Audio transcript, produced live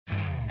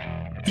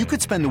You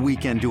could spend the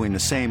weekend doing the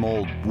same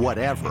old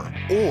whatever,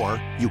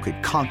 or you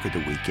could conquer the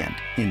weekend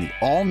in the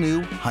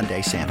all-new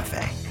Hyundai Santa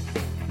Fe.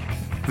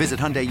 Visit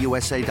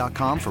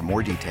HyundaiUSA.com for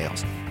more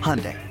details.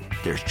 Hyundai,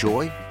 there's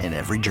joy in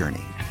every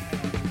journey.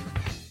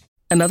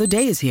 Another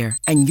day is here,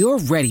 and you're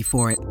ready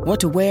for it. What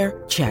to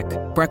wear? Check.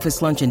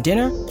 Breakfast, lunch, and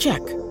dinner? Check.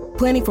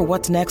 Planning for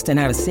what's next and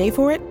how to save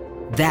for it?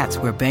 That's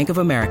where Bank of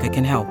America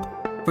can help.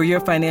 For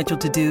your financial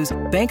to-dos,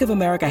 Bank of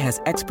America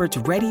has experts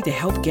ready to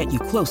help get you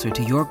closer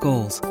to your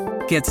goals.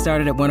 Get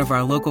started at one of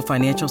our local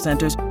financial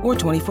centers or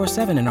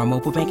 24/7 in our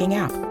mobile banking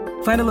app.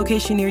 Find a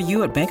location near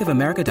you at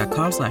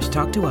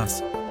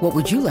bankofamerica.com/talktous. What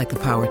would you like the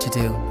power to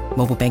do?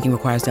 Mobile banking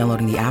requires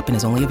downloading the app and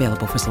is only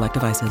available for select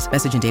devices.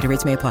 Message and data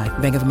rates may apply.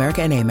 Bank of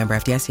America N.A., member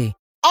FDIC.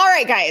 All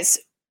right, guys.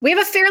 We have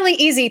a fairly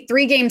easy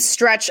 3-game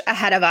stretch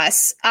ahead of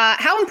us.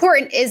 How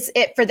important is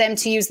it for them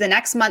to use the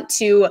next month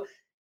to,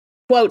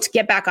 quote,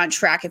 get back on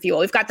track, if you will?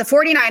 We've got the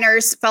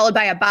 49ers, followed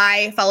by a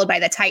bye, followed by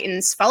the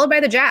Titans, followed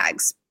by the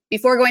Jags,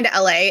 before going to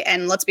LA.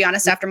 And let's be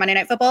honest, after Monday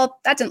Night Football,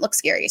 that didn't look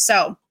scary.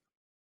 So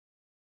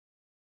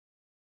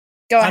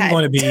go ahead. I'm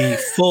going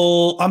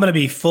to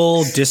be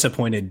full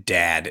disappointed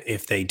dad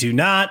if they do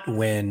not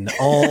win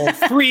all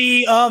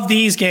 3 of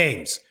these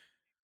games.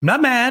 I'm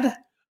not mad.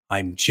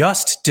 I'm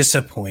just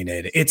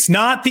disappointed. It's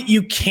not that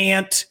you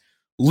can't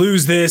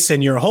lose this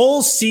and your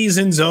whole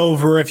season's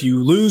over if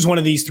you lose one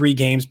of these 3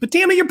 games, but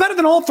damn it, you're better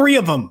than all 3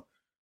 of them.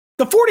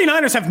 The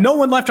 49ers have no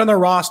one left on their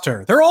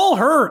roster. They're all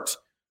hurt.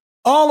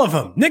 All of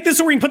them. Nick, this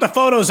is where you can put the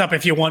photos up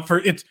if you want.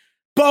 It's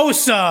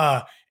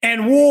Bosa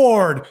and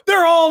Ward.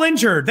 They're all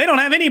injured. They don't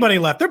have anybody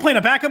left. They're playing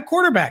a backup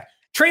quarterback.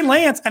 Trey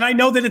Lance, and I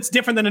know that it's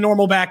different than a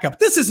normal backup.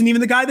 This isn't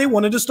even the guy they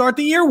wanted to start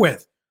the year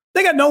with.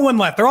 They got no one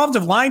left. Their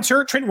offensive line's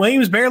hurt. Trent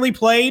Williams barely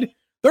played.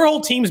 Their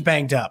whole team's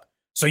banged up.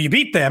 So you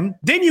beat them.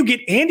 Then you get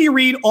Andy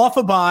Reid off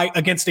a bye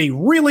against a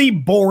really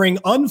boring,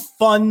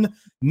 unfun,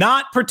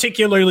 not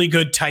particularly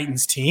good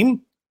Titans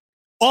team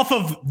off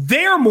of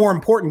their more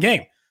important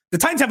game. The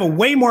Titans have a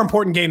way more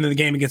important game than the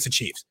game against the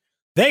Chiefs.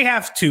 They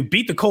have to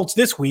beat the Colts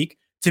this week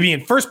to be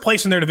in first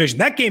place in their division.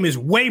 That game is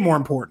way more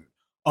important.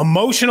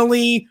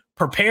 Emotionally,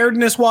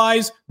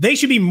 preparedness-wise, they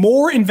should be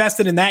more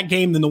invested in that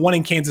game than the one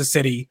in Kansas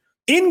City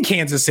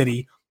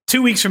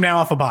 2 weeks from now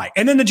off a bye.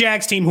 And then the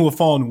Jags team, who have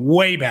fallen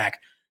way back,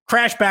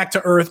 crash back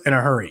to earth in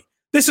a hurry.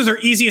 This is their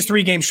easiest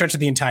 3-game stretch of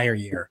the entire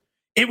year.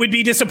 It would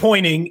be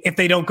disappointing if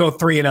they don't go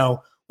 3-0,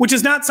 which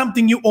is not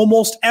something you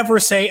almost ever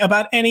say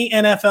about any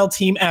NFL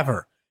team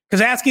ever.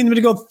 Because asking them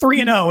to go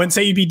 3-0 and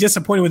say you'd be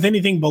disappointed with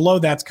anything below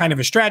that's kind of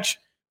a stretch,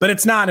 but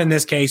it's not in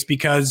this case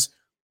because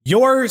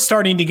you're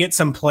starting to get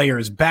some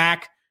players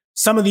back.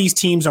 Some of these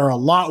teams are a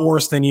lot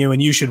worse than you,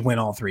 and you should win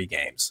all 3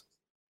 games.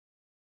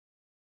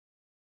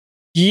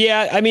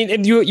 Yeah, I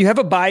mean, you have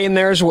a bye in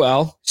there as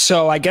well.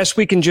 So I guess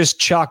we can just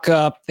chalk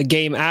up the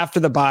game after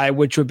the bye,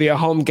 which would be a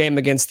home game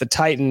against the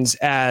Titans,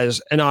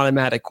 as an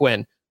automatic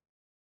win.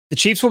 The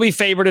Chiefs will be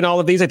favored in all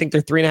of these. I think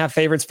they're 3.5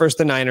 favorites versus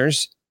the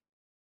Niners.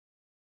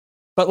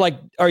 But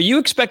are you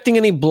expecting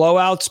any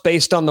blowouts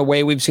based on the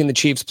way we've seen the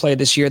Chiefs play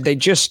this year?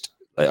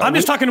 I'm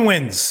just talking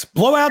wins.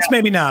 Blowouts,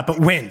 maybe not, but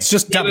wins.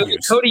 Just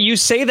W's. Cody, you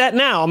say that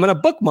now. I'm going to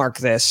bookmark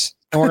this.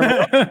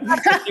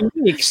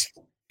 Weeks,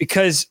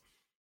 because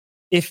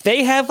if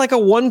they have a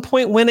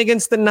 1-point win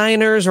against the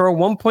Niners or a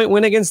 1-point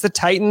win against the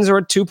Titans or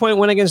a 2-point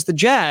win against the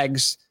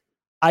Jags,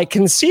 I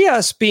can see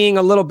us being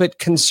a little bit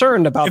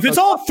concerned about. If it's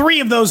all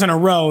 3 of those in a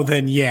row,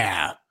 then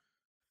yeah,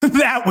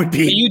 that would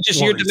be.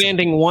 You're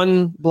demanding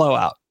one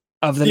blowout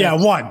of the. Yeah,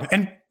 one,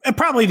 and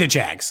probably the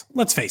Jags.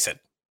 Let's face it,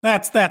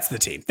 that's the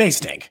team. They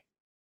stink.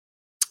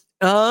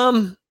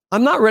 I'm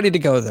not ready to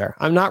go there.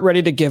 I'm not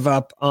ready to give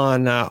up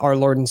on our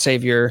Lord and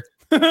Savior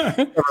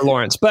Trevor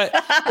Lawrence, but.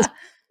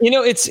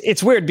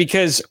 It's weird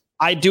because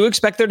I do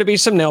expect there to be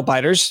some nail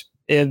biters.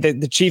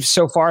 The Chiefs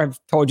so far have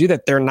told you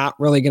that they're not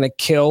really going to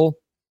kill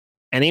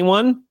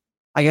anyone.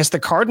 I guess the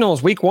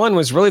Cardinals week 1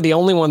 was really the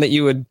only one that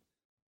you would.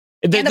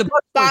 The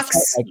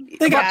Bucks.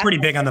 They got pretty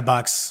big on the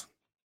Bucks.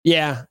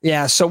 Yeah.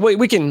 So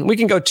we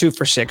can go 2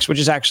 for 6, which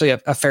is actually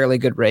a fairly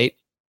good rate.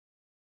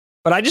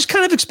 But I just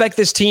kind of expect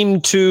this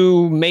team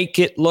to make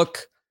it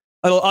look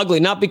a little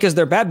ugly, not because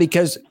they're bad,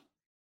 because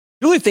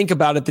really think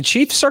about it, the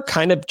Chiefs are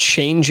kind of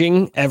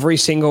changing every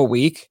single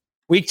week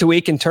to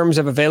week in terms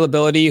of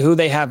availability, who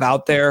they have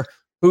out there,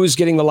 who's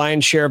getting the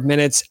lion's share of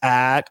minutes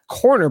at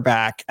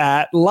cornerback,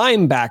 at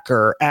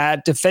linebacker,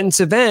 at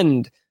defensive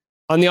end,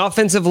 on the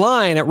offensive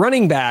line, at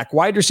running back,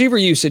 wide receiver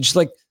usage.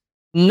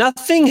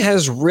 Nothing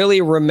has really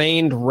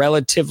remained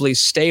relatively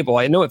stable.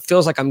 I know it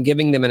feels like I'm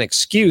giving them an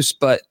excuse,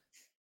 but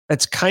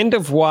that's kind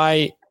of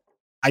why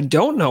I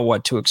don't know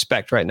what to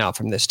expect right now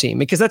from this team,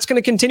 because that's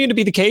going to continue to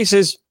be the case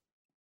as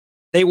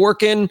they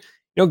work in,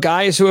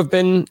 guys who have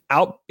been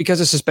out because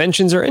of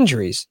suspensions or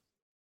injuries.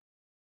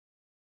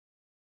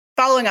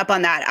 Following up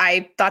on that,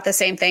 I thought the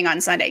same thing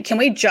on Sunday. Can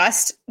we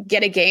just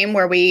get a game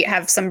where we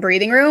have some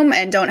breathing room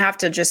and don't have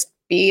to just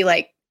be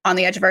on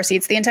the edge of our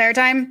seats the entire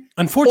time?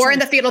 Unfortunately, or in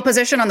the fetal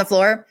position on the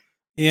floor?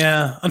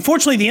 Yeah.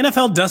 Unfortunately, the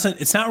NFL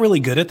it's not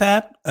really good at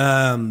that. The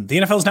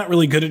NFL is not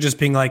really good at just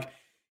being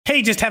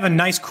hey, just have a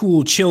nice,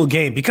 cool, chill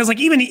game. Because like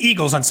even the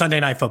Eagles on Sunday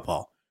Night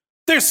Football,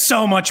 they're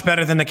so much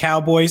better than the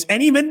Cowboys.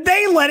 And even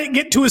they let it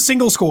get to a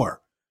single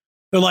score.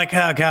 They're like,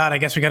 oh, God, I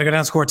guess we got to go down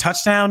and score a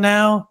touchdown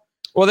now.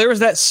 Well, there was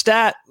that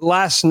stat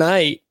last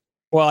night.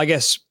 Well, I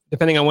guess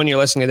depending on when you're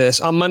listening to this,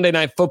 on Monday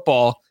Night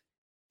Football,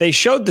 they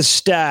showed the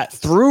stat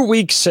through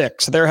week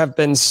 6. There have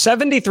been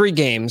 73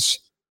 games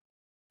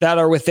that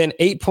are within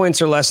 8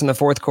 points or less in the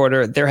fourth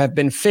quarter. There have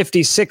been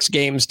 56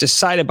 games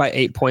decided by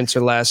 8 points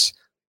or less.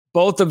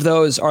 Both of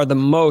those are the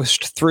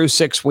most through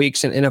 6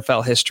 weeks in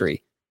NFL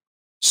history.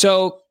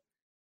 So,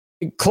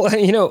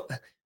 you know,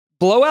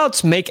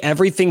 blowouts make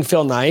everything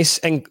feel nice.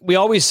 And we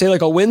always say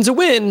like a win's a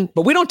win,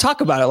 but we don't talk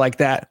about it like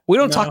that. We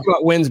don't talk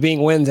about wins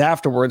being wins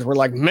afterwards. We're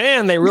like,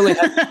 man, they really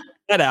had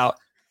that out.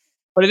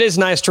 But it is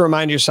nice to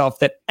remind yourself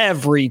that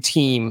every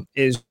team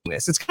is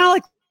this. It's kind of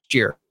like last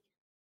year.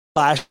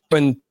 Last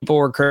when people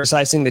were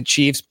criticizing the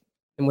Chiefs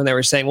and when they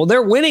were saying, well,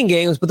 they're winning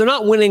games, but they're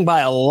not winning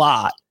by a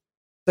lot.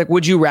 Like,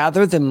 would you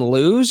rather them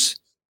lose?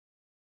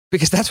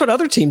 Because that's what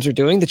other teams are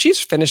doing. The Chiefs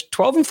finished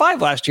 12-5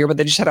 last year, but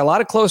they just had a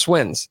lot of close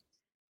wins.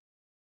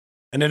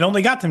 And it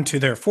only got them to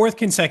their 4th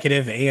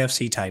consecutive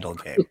AFC title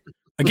game.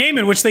 A game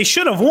in which they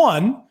should have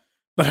won,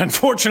 but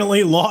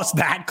unfortunately lost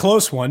that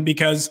close one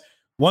because,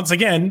 once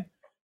again,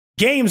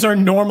 games are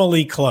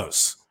normally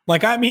close.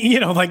 Like, I mean,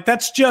 you know, like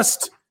that's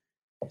just...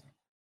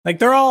 Like,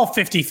 they're all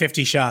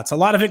 50-50 shots. A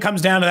lot of it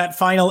comes down to that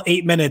final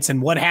 8 minutes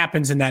and what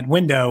happens in that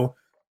window.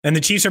 And the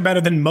Chiefs are better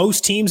than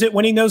most teams at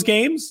winning those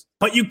games,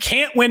 but you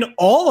can't win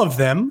all of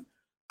them.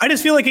 I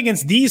just feel like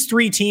against these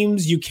 3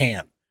 teams, you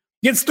can.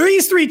 Against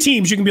these 3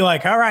 teams, you can be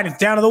like, all right, it's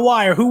down to the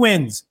wire. Who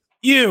wins?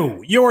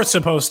 You're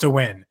supposed to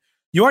win.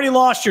 You already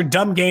lost your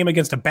dumb game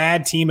against a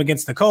bad team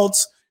against the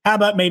Colts. How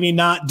about maybe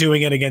not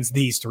doing it against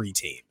these 3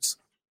 teams?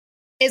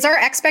 Is our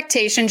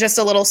expectation just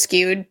a little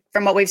skewed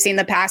from what we've seen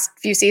the past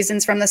few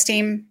seasons from this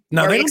team?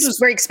 No, we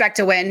expect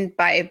to win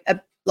by a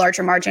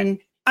larger margin.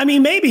 I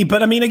mean, maybe,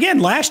 but I mean, again,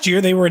 last year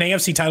they were an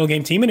AFC title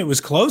game team and it was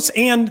close.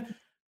 And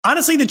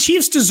honestly, the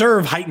Chiefs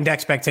deserve heightened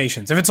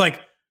expectations. If it's like,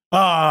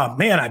 oh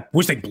man, I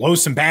wish they'd blow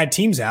some bad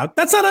teams out.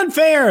 That's not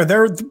unfair.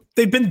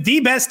 They've been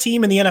the best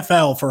team in the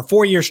NFL for a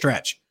 4-year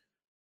stretch.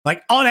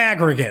 Like on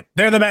aggregate,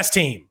 they're the best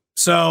team.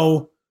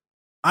 So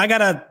I got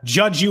to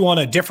judge you on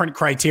a different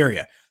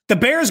criteria. The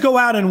Bears go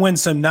out and win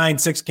some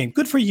 9-6 game.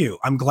 Good for you.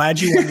 I'm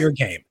glad you won your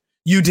game.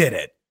 You did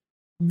it.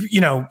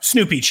 You know,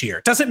 Snoopy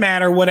cheer. Doesn't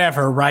matter,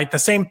 whatever, right? The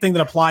same thing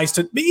that applies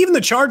to even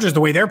the Chargers, the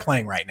way they're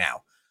playing right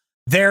now.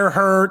 They're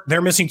hurt.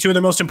 They're missing 2 of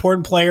their most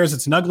important players.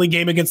 It's an ugly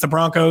game against the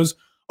Broncos.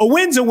 A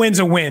win's a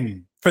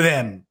win for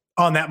them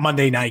on that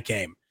Monday night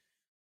game.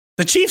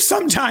 The Chiefs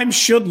sometimes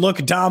should look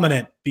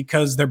dominant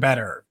because they're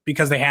better,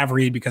 because they have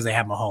Reed, because they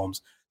have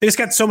Mahomes. They just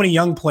got so many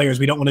young players.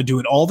 We don't want to do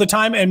it all the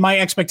time. And my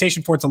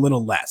expectation for it's a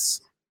little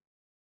less.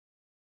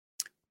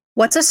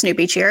 What's a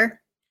Snoopy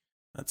cheer?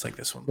 That's like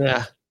this one.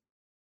 Yeah.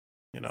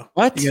 You know.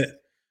 What? You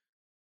get,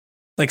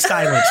 like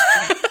silence.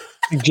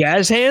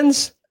 Jazz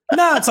hands?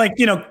 No, it's like,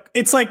 you know,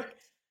 it's like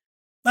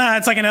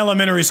an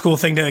elementary school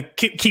thing to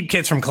keep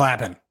kids from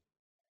clapping.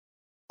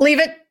 Leave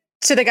it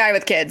to the guy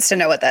with kids to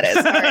know what that is.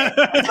 All right.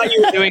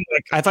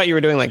 I thought you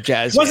were doing like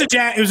jazz. It wasn't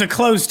jazz. It was a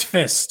closed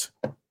fist.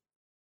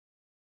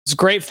 It's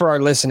great for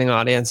our listening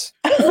audience.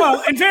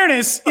 Well, in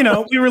fairness, you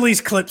know, we release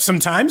clips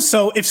sometimes.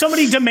 So if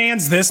somebody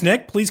demands this,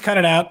 Nick, please cut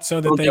it out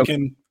so that they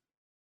can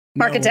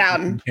mark it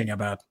down.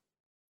 About.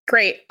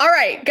 Great. All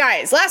right,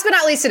 guys. Last but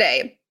not least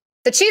today,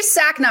 the Chiefs'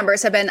 sack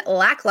numbers have been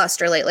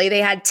lackluster lately. They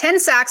had 10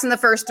 sacks in the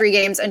first 3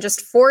 games and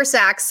just 4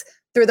 sacks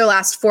through the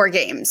last 4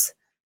 games.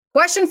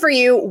 Question for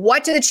you.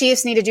 What do the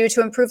Chiefs need to do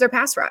to improve their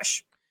pass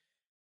rush?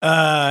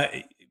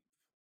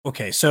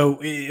 Okay,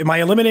 so am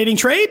I eliminating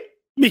trade?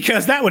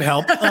 Because that would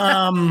help.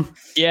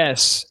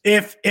 Yes.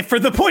 If for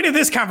the point of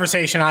this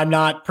conversation, I'm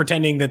not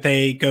pretending that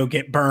they go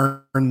get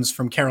Burns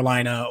from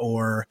Carolina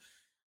or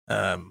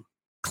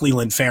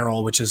Cleveland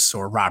Farrell,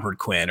 or Robert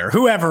Quinn or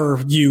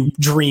whoever you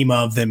dream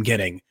of them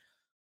getting.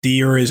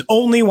 There is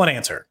only one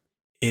answer.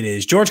 It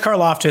is George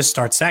Karlaftis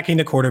starts sacking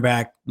the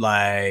quarterback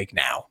like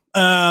now.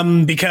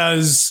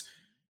 Because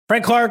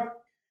Frank Clark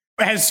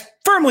has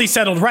firmly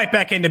settled right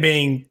back into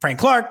being Frank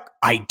Clark.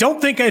 I don't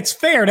think it's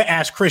fair to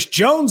ask Chris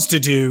Jones to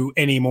do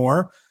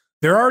anymore.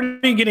 They're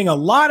already getting a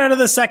lot out of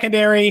the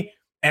secondary,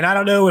 and I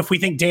don't know if we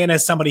think Dan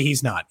is somebody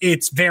he's not.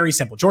 It's very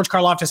simple. George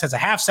Karlaftis has a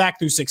half sack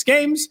through 6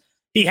 games.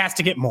 He has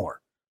to get more.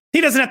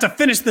 He doesn't have to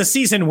finish the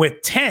season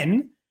with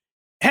 10.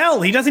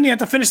 Hell, he doesn't even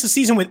have to finish the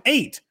season with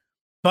 8.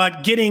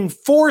 But getting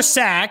 4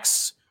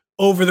 sacks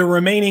over the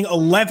remaining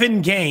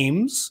 11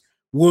 games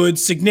would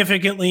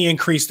significantly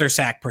increase their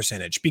sack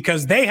percentage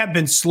because they have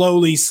been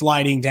slowly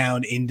sliding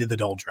down into the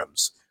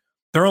doldrums.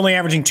 They're only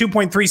averaging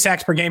 2.3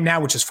 sacks per game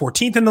now, which is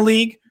 14th in the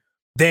league.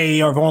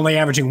 They are only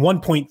averaging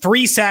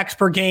 1.3 sacks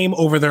per game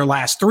over their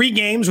last 3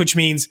 games, which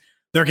means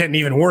they're getting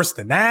even worse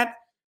than that.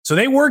 So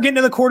they were getting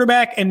to the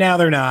quarterback, and now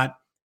they're not.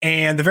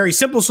 And the very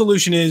simple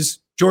solution is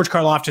George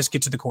Karlaftis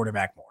get to the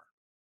quarterback more.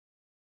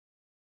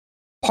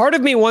 Part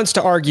of me wants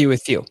to argue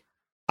with you.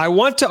 I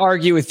want to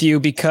argue with you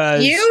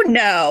because... You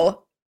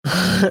know.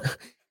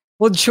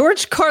 Well,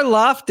 George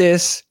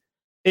Karlaftis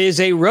is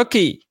a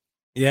rookie.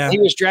 Yeah. He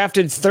was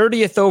drafted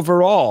 30th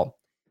overall.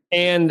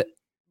 And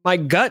my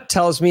gut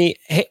tells me,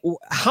 hey,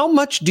 how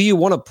much do you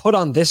want to put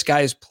on this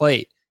guy's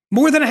plate?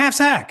 More than a half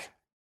sack.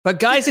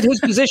 But guys at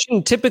his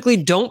position typically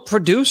don't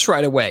produce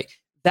right away.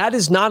 That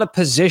is not a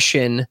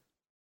position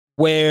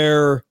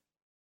where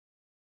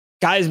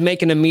guys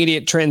make an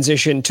immediate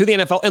transition to the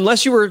NFL,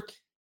 unless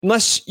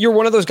you're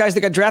one of those guys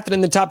that got drafted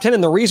in the top 10.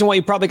 And the reason why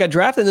you probably got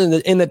drafted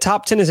in the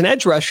top 10 as an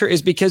edge rusher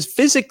is because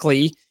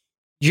physically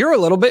you're a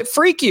little bit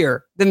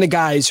freakier than the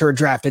guys who are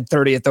drafted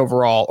 30th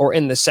overall or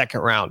in the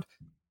second round.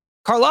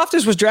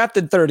 Karlaftis was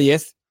drafted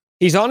 30th.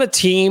 He's on a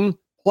team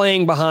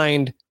playing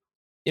behind,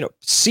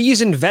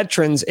 seasoned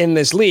veterans in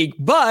this league.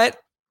 But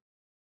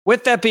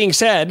with that being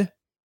said,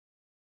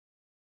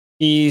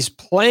 he's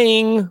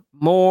playing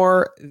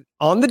more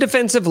on the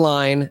defensive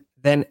line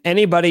than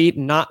anybody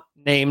not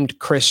named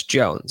Chris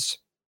Jones.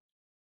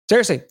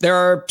 Seriously, there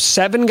are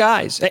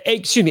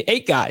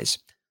 8 guys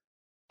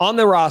on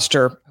the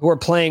roster who are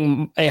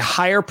playing a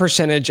higher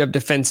percentage of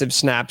defensive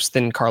snaps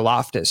than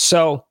Karlaftis.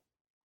 So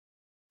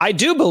I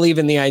do believe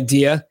in the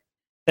idea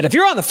that if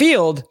you're on the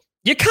field,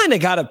 you kind of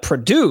got to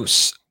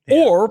produce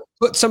or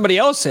put somebody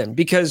else in,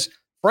 because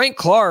Frank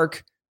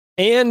Clark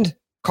and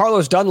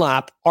Carlos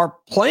Dunlap are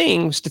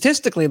playing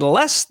statistically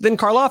less than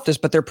Karlaftis,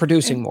 but they're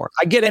producing more.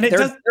 I get it.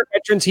 They're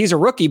veterans. He's a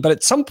rookie, but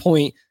at some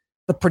point,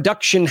 the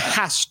production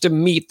has to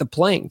meet the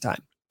playing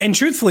time. And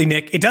truthfully,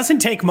 Nick, it doesn't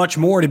take much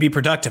more to be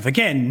productive.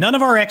 Again, none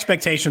of our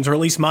expectations, or at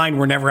least mine,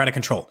 were never out of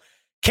control.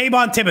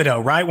 Kayvon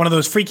Thibodeau, right? One of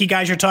those freaky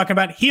guys you're talking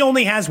about. He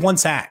only has 1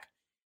 sack.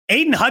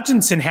 Aiden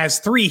Hutchinson has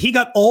 3. He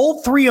got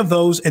all 3 of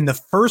those in the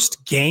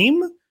first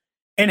game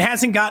and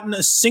hasn't gotten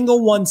a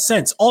single one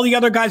since. All the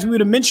other guys we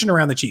would have mentioned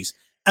around the Chiefs.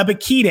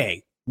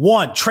 Abakide,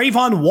 1.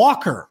 Trayvon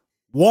Walker,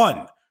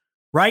 1.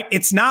 Right?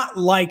 It's not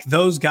like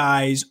those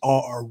guys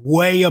are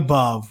way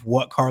above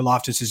what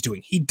Karlaftis is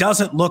doing. He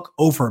doesn't look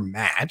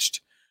overmatched.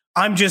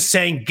 I'm just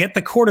saying, get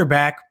the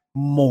quarterback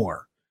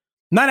more.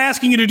 I'm not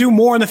asking you to do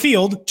more on the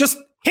field. Just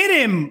hit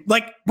him,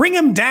 bring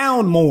him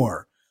down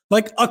more,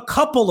 a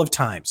couple of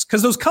times.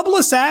 Because those couple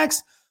of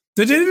sacks,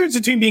 the difference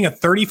between being a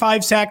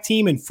 35 sack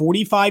team and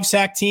 45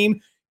 sack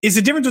team is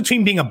the difference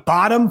between being a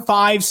bottom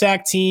 5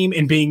 sack team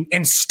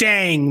and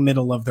staying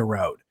middle of the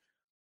road.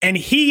 And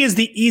he is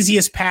the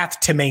easiest path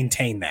to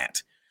maintain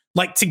that,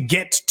 to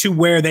get to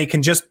where they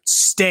can just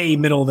stay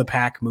middle of the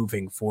pack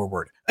moving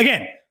forward.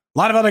 Again, a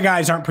lot of other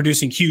guys aren't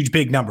producing huge,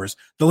 big numbers.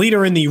 The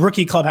leader in the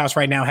rookie clubhouse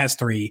right now has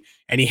 3,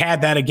 and he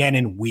had that again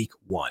in week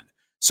 1.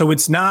 So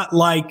it's not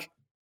like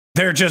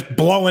they're just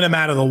blowing him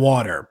out of the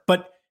water,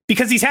 but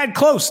because he's had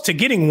close to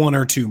getting 1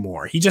 or 2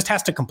 more, he just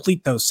has to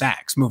complete those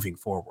sacks moving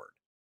forward.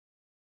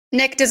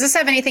 Nick, does this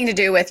have anything to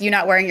do with you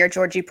not wearing your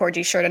Georgie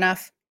Porgy shirt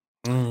enough?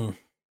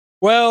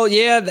 Well,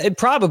 yeah, it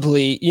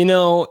probably.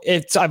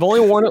 I've only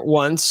worn it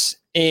once,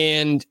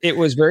 and it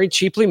was very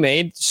cheaply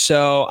made.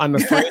 So I'm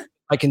afraid if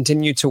I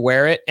continue to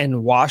wear it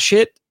and wash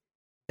it,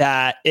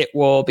 that it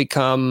will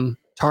become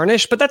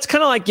tarnished. But that's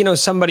kind of like,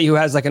 somebody who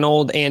has an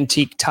old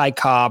antique Ty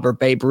Cobb or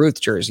Babe Ruth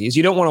jerseys.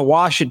 You don't want to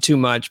wash it too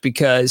much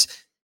because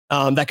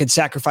that could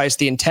sacrifice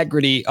the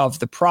integrity of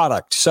the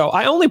product. So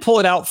I only pull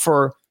it out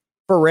for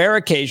rare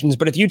occasions.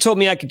 But if you told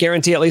me I could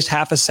guarantee at least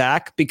half a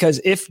sack, because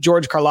if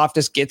George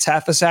Karlaftis gets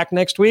half a sack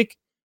next week,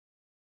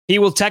 he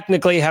will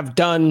technically have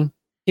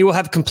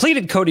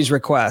completed Cody's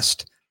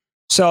request.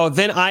 So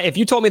then if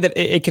you told me that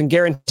it can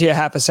guarantee a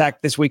half a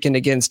sack this weekend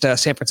against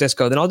San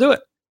Francisco, then I'll do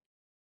it.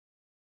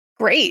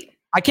 Great.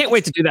 I can't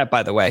wait to do that,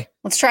 by the way.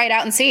 Let's try it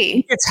out and see. If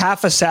he gets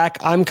half a sack,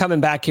 I'm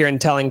coming back here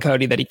and telling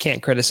Cody that he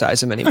can't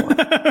criticize him anymore.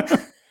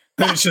 Then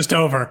it's just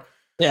over.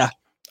 Yeah.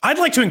 I'd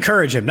like to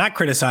encourage him, not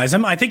criticize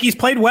him. I think he's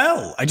played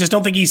well. I just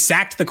don't think he's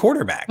sacked the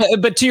quarterback.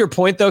 But to your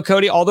point, though,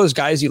 Cody, all those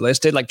guys you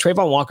listed,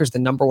 Trayvon Walker's the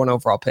number 1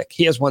 overall pick.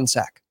 He has 1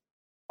 sack.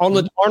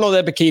 Arnold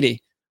Ebiketie,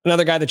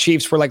 another guy the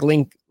Chiefs were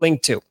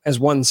linked to, has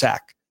 1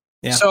 sack.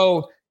 Yeah.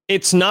 So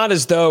it's not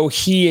as though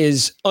he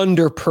is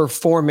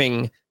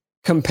underperforming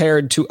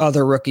compared to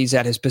other rookies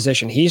at his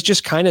position. He's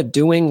just kind of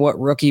doing what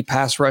rookie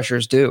pass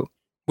rushers do,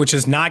 which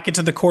is not get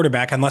to the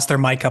quarterback unless they're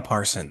Micah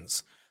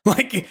Parsons.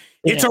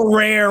 It's a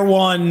rare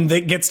one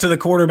that gets to the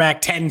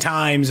quarterback 10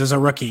 times as a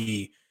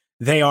rookie.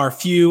 They are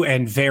few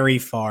and very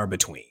far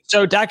between.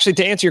 So to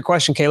answer your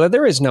question, Kayla,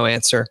 there is no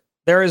answer.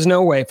 There is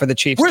no way for the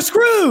Chiefs. We're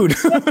screwed.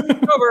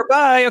 Over.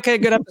 Bye. Okay,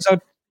 good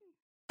episode.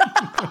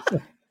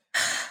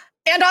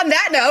 And on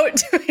that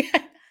note,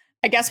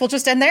 I guess we'll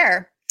just end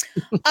there.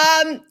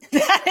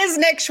 That is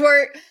Nick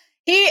Schwert.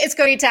 He is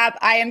Cody Tapp.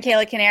 I am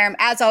Kayla Canarum.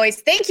 As always,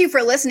 thank you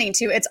for listening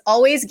to It's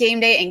Always Game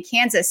Day in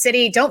Kansas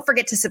City. Don't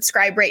forget to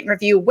subscribe, rate, and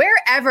review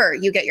wherever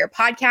you get your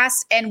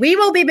podcasts. And we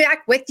will be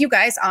back with you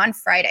guys on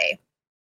Friday.